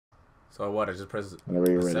So what? I just press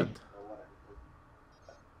Whenever you're ready. accept.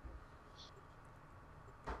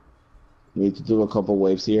 We need to do a couple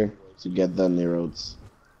waves here to get the Nerodes.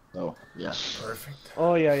 Oh, yeah. Perfect.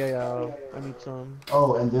 Oh yeah. I need some.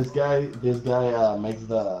 Oh, and this guy makes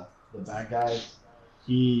the bad guys.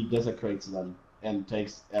 He desecrates them and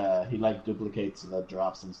takes he like duplicates the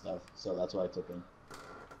drops and stuff. So that's why I took him.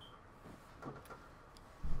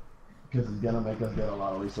 Because it's gonna make us get a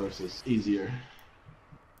lot of resources easier.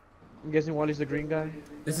 I'm guessing Wally's the green guy.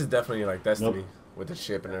 This is definitely like Destiny Nope. with the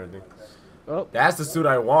ship and everything. Oh. That's the suit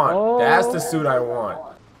I want. Oh. That's the suit I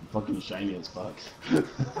want. Fucking shiny as fuck.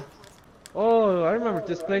 Oh, I remember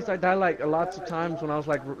this place. I died like lots of times when I was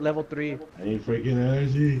like level 3. I need freaking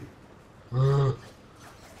energy.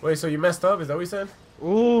 Wait, so you messed up? Is that what you said?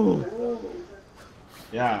 Ooh.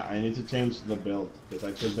 Yeah, I need to change the build because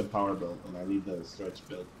I took the power build and I need the stretch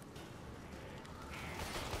build.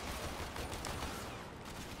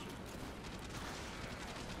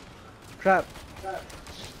 Crap.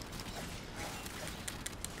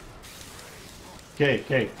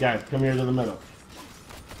 Okay, guys, come here to the middle.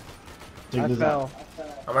 Take I this fell. out.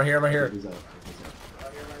 I'm right here. I'm right here. Take this out.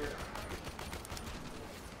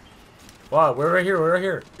 What? We're right here. We're right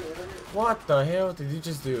here. What the hell did you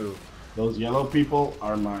just do? Those yellow people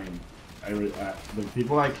are mine. The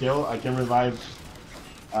people I kill, I can revive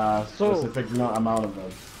specific amount of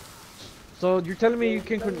them. So you're telling me you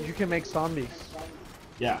can make zombies?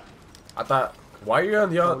 Yeah. I thought. Why are you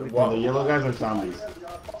on the other? The yellow guys are zombies.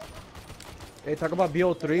 Hey, talk about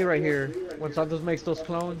BO3 right here. When Santos makes those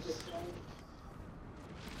clones.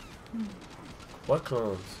 What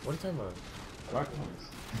clones? What are you talking about? Black ones.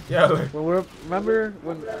 Yeah. Like, Remember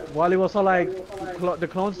when Wally was all like, the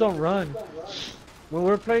clones don't run. When we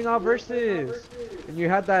were playing our versus, and you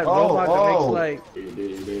had that robot that makes like.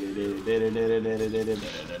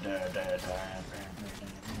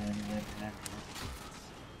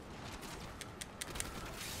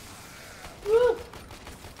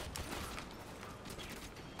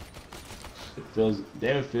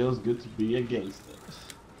 It feels good to be a gangster.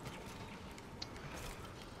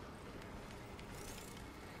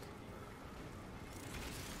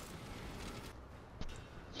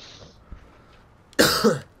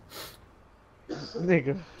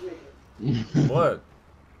 Nigga. what?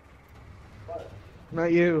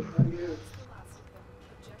 Not you.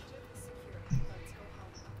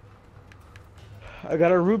 I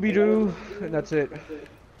got a ruby do, and that's it.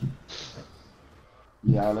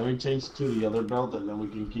 Yeah, let me change to the other belt and then we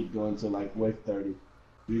can keep going to like wave 30.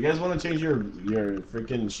 Do you guys want to change your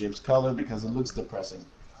freaking ship's color because it looks depressing?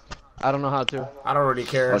 I don't know how to. I don't really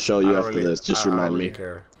care. I'll show you after really, this. Just remind me.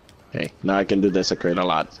 Care. Hey, now I can do desecrate a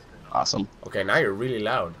lot. Awesome. Okay, now you're really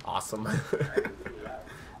loud. Awesome.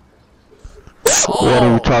 What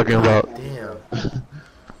are you talking about? Damn.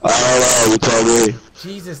 Oh, you told me.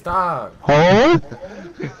 Jesus, dog. Huh?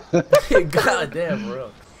 God damn, bro.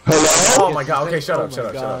 Hello? Oh my god. Okay, shut up.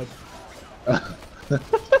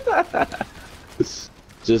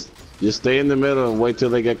 Just stay in the middle and wait till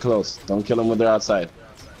they get close. Don't kill them when they're outside.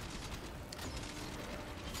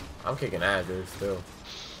 I'm kicking ass, dude. Still.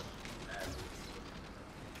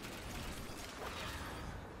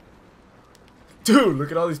 Dude, look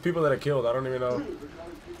at all these people that I killed. I don't even know.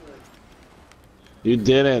 You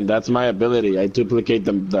didn't. That's my ability. I duplicate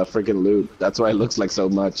the freaking loot. That's why it looks like so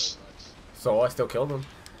much. So I still killed them.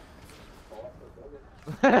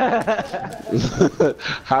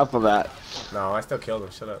 Half of that. No, I still killed them.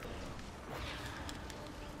 Shut up.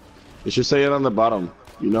 You should say it on the bottom.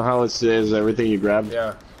 You know how it says everything you grabbed?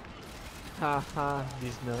 Yeah. Haha,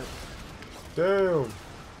 these nuts. Damn.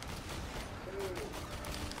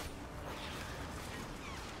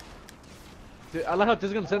 Dude, I like how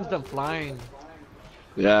this gun sends them flying.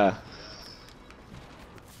 Yeah.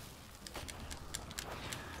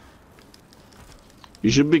 You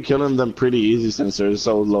should be killing them pretty easy since they're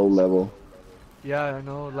so low level. Yeah, I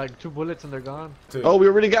know. Like 2 bullets and they're gone. Dude. Oh, we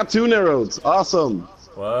already got 2 Nerodes. Awesome.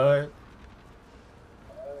 What?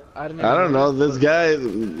 I don't know. This guy,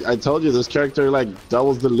 I told you, this character like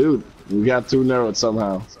doubles the loot. We got 2 Nerodes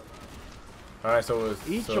somehow. Alright, so,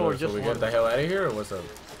 Each so, or so just we one? get the hell out of here, or what's up?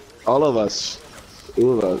 All of us.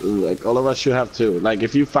 Like all of us should have 2. Like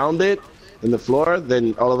if you found it in the floor,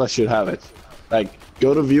 then all of us should have it. Like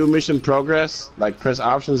go to view mission progress, like press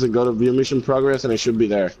options and go to view mission progress and it should be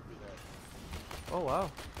there. Oh wow.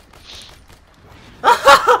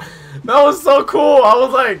 That was so cool. I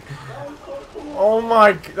was like, oh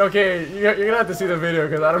my. Okay, you're gonna have to see the video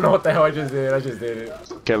because I don't know what the hell I just did. I just did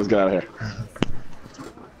it. Okay, let's get out of here.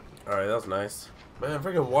 Alright, that was nice. Man,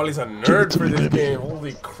 freaking Wally's a nerd for this game.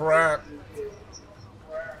 Holy crap.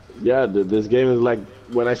 Yeah, dude, this game is like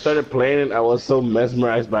when I started playing it, I was so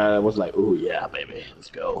mesmerized by it. I was like, "Ooh yeah, baby, let's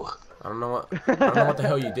go." I don't know what the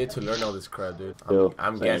hell you did to learn all this crap, dude.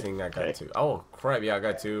 I'm guessing I got 2. Oh crap, yeah, I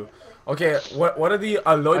got 2. Okay, what are the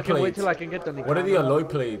alloy I can't wait plates? till I can get them. What are the alloy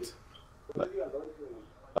plates?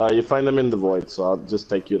 You find them in the void, so I'll just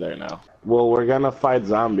take you there now. Well, we're gonna fight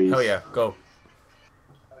zombies. Hell yeah, go.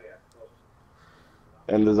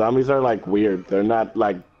 And the zombies are like weird. They're not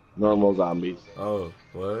like normal zombies. Oh,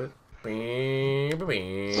 what?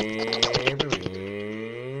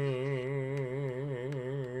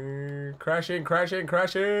 Crashing, crashing,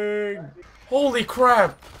 crashing! Holy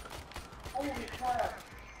crap!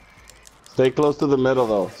 Stay close to the middle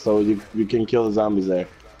though, so you can kill the zombies there.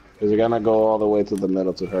 Because they're gonna go all the way to the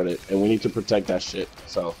middle to hurt it. And we need to protect that shit.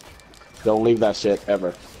 So don't leave that shit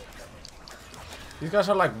ever. These guys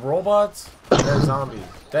are like robots? They're zombies.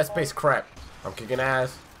 Dead space crap. I'm kicking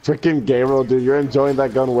ass. Freaking Gabriel, dude, you're enjoying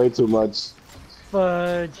that gun way too much.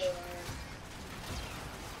 Fudge.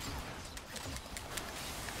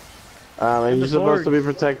 And you're supposed to be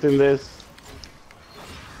protecting this.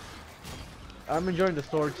 I'm enjoying the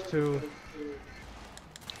swords too.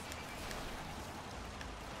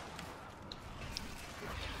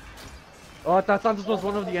 Oh, I thought Santos was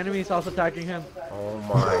one of the enemies I was attacking him. Oh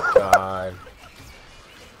my god.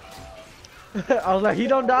 I was like, he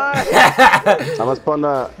don't die! I must spawn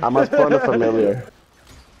a familiar.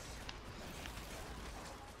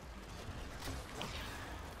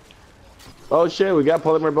 Oh shit, we got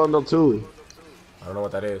polymer bundle too. I don't know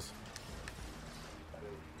what that is.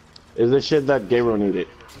 Is the shit that Gabriel needed.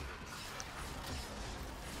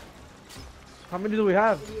 How many do we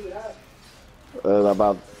have?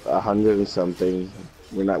 About 100 and something.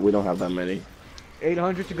 We don't have that many.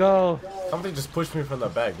 800 to go. Something just pushed me from the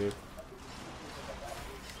back, dude.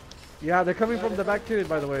 Yeah, they're coming from the back too,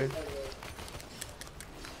 by the way.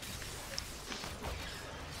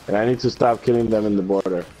 And I need to stop killing them in the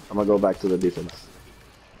border. I'm gonna go back to the defense.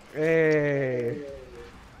 Hey.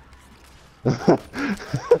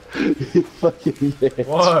 You fucking dead.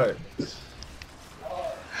 What?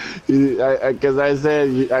 Because I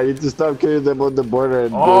said I need to stop killing them on the border.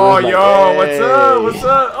 And Oh, like, yo, hey. what's up? What's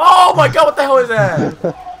up? Oh my god, what the hell is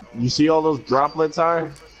that? You see all those droplets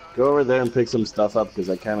are? Go over there and pick some stuff up because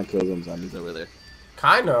I kind of killed some zombies over there.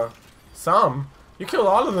 Kinda. Some. You killed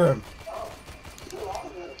all of them.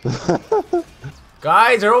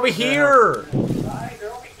 Guys, they're over here.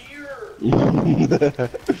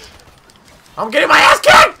 I'm getting my ass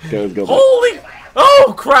kicked! Okay, let's go back. Holy!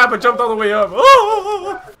 Oh crap! I jumped all the way up.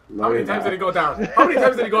 Oh! How many times did he go down? How many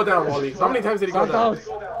times did he go down, Wally? How many times did he go down?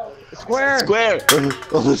 Square! Square!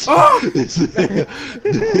 Oh!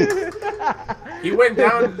 He went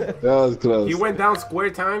down. That was close. He went down square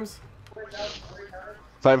times.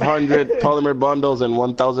 500 polymer bundles and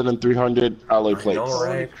 1,300 alloy plates.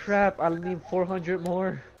 Holy crap, I need 400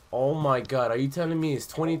 more. Oh my god, are you telling me it's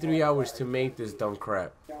 23 hours to make this dumb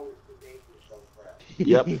crap?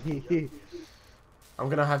 Yep. I'm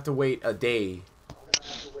gonna have to wait a day.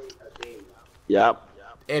 Yep.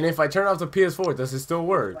 And if I turn off the PS4, does it still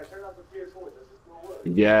work?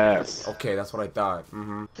 Yes. Okay, that's what I thought.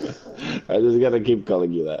 I just gotta keep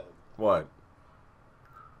calling you that. What?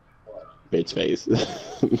 Bitch face.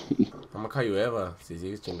 I'm gonna call you Eva, si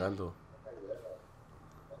sigues chingando.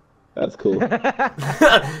 That's cool.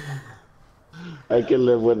 I can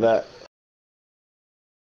live with that.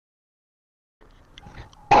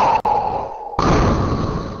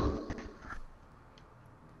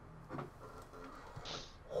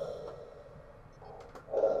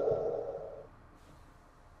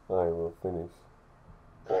 I will finish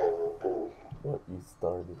what you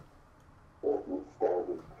started.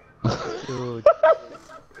 Dude,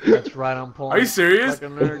 that's right on point. Are you serious?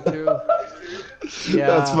 Like a nerd too. Yeah.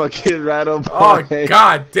 That's fucking right on Oh point.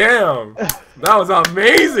 god damn! That was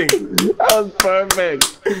amazing! That was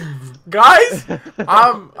perfect. Guys,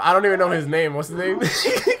 I don't even know his name. What's his name?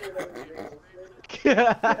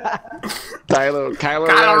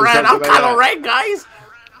 Kylo Ren. I'm Kylo Ren, guys.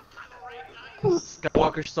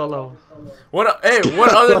 Skywalker Solo. What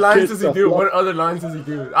other lines does he do? What other lines does he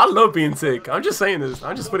do? I love being sick. I'm just saying this.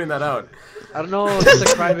 I'm just putting that out. I don't know. It's a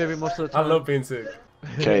crybaby most of the I time. love being sick.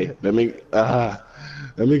 Okay, let me go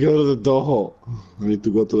to the dojo. I need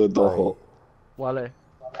to go to the dojo. Wally.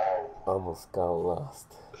 Almost got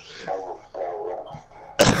lost.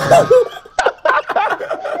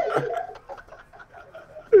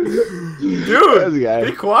 Dude,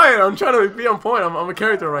 be quiet. I'm trying to be on point. I'm a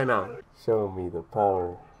character right now. Show me the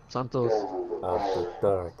power Santos. of the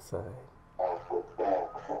dark side.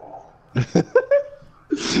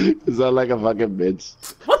 You sound like a fucking bitch.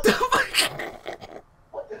 What the fuck?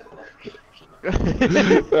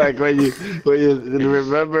 Like when you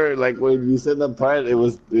remember, like when you said that part,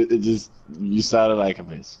 it just you sounded like a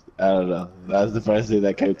bitch. I don't know. That's the first thing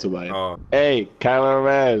that came to mind. Oh. Hey, Kylo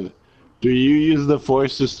man, do you use the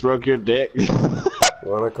Force to stroke your dick?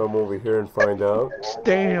 Wanna come over here and find out?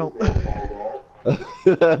 Damn.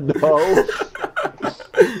 No.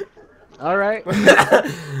 All right.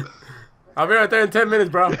 I'll be right there in 10 minutes,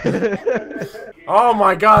 bro. Oh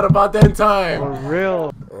my god, about that time. For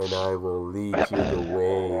real. And I will lead you the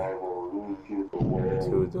way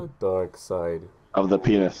to the dark side Of the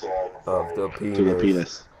penis. of the penis. To the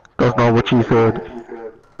penis. That's not what you said.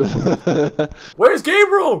 Where's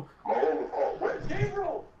Gabriel?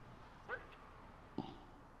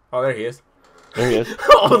 Oh, there he is. There he is.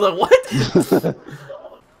 I was like, what?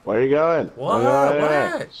 Where are you going? What?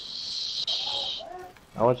 What?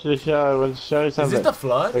 I want you to show you something. Is this the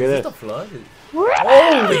flood? Look Is at this this. the flood?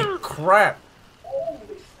 Holy crap.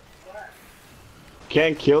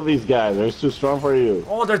 Can't kill these guys. They're too strong for you.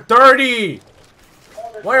 Oh, they're dirty.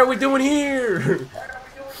 What are we doing here?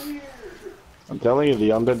 I'm telling you, the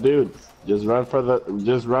undead dude. Just run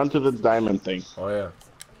to the diamond thing. Oh, yeah.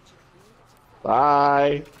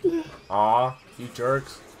 Bye. Aw, you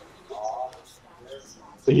jerks.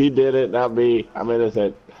 He did it, not me. I'm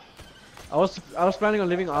innocent. I was planning on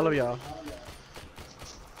leaving all of y'all.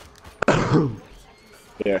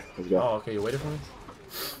 Here, let's go. Oh, okay, you waited for me?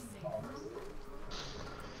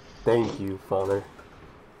 Thank you, Father.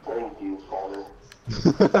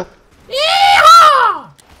 Yeehaw!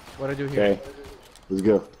 What I do here? Okay, let's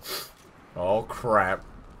go. Oh, crap.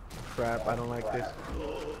 Crap, I don't like this.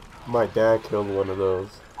 My dad killed one of those.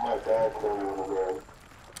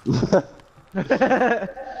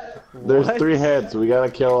 There's What? 3 heads. We gotta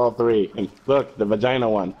kill all 3. And look, the vagina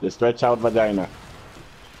one. The stretch out vagina.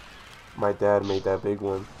 My dad made that big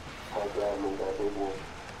one.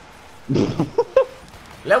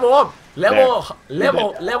 Level up!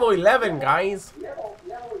 Level 11, guys!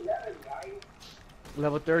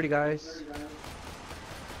 Level 30, guys.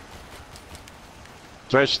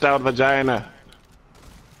 Stretched out vagina.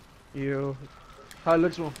 You. How it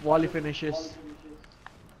looks when Wally finishes.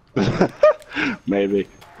 Maybe.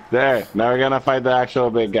 There. Now we're gonna fight the actual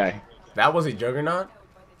big guy. That was a juggernaut?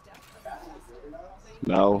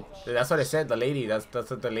 No. That's what I said, the lady. That's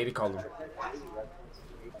what the lady called him.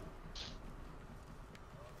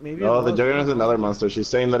 Maybe. No, it the was. Juggernaut's another monster. She's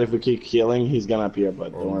saying that if we keep healing, he's gonna appear,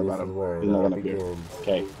 but don't worry this about is him. where He's not it gonna all appear. begins.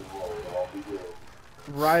 Okay.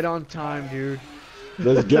 Right on time, dude.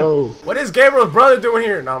 Let's go. What is Gabriel's brother doing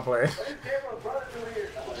here? No, I'm playing.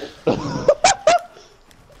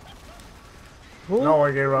 Who? No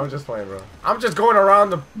worry, Gabriel. I'm just playing, bro. I'm just going around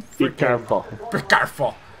the. Be freaking- careful. Be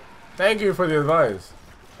careful. Thank you for the advice.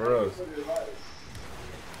 For real.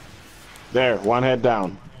 There, 1 head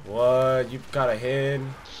down. What? You got a hit?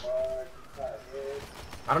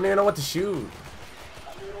 I don't even know what to shoot.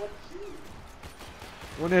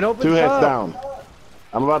 When it opens 2 heads up. down.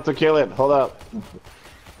 I'm about to kill it. Hold up.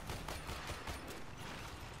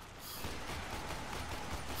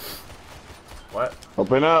 What?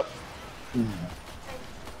 Open up.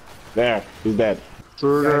 There, he's dead.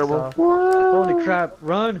 Holy crap!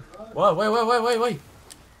 Run! What? Wait.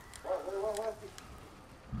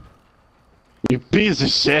 You piece of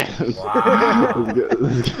shit. Wow.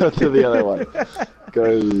 Let's go to the other one.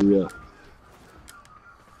 Go.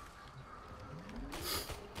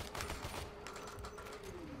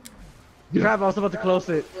 Crap! I was about to close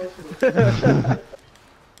it.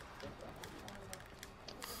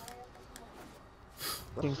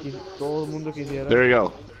 Todo el mundo quisiera. There we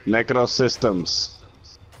go. Necro Systems.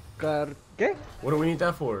 ¿Qué? What do we need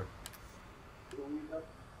that for?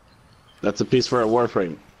 That's a piece for a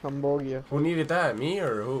Warframe. Cambodia. Who needed that? Me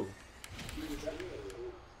or who?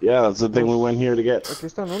 Yeah, that's the thing we went here to get. Aquí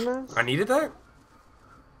están unas. I needed that?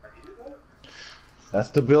 That's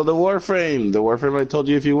to build a Warframe. The Warframe I told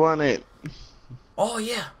you if you want it. Oh,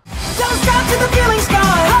 yeah. Don't stop till the feeling's gone.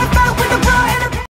 High five with the bra and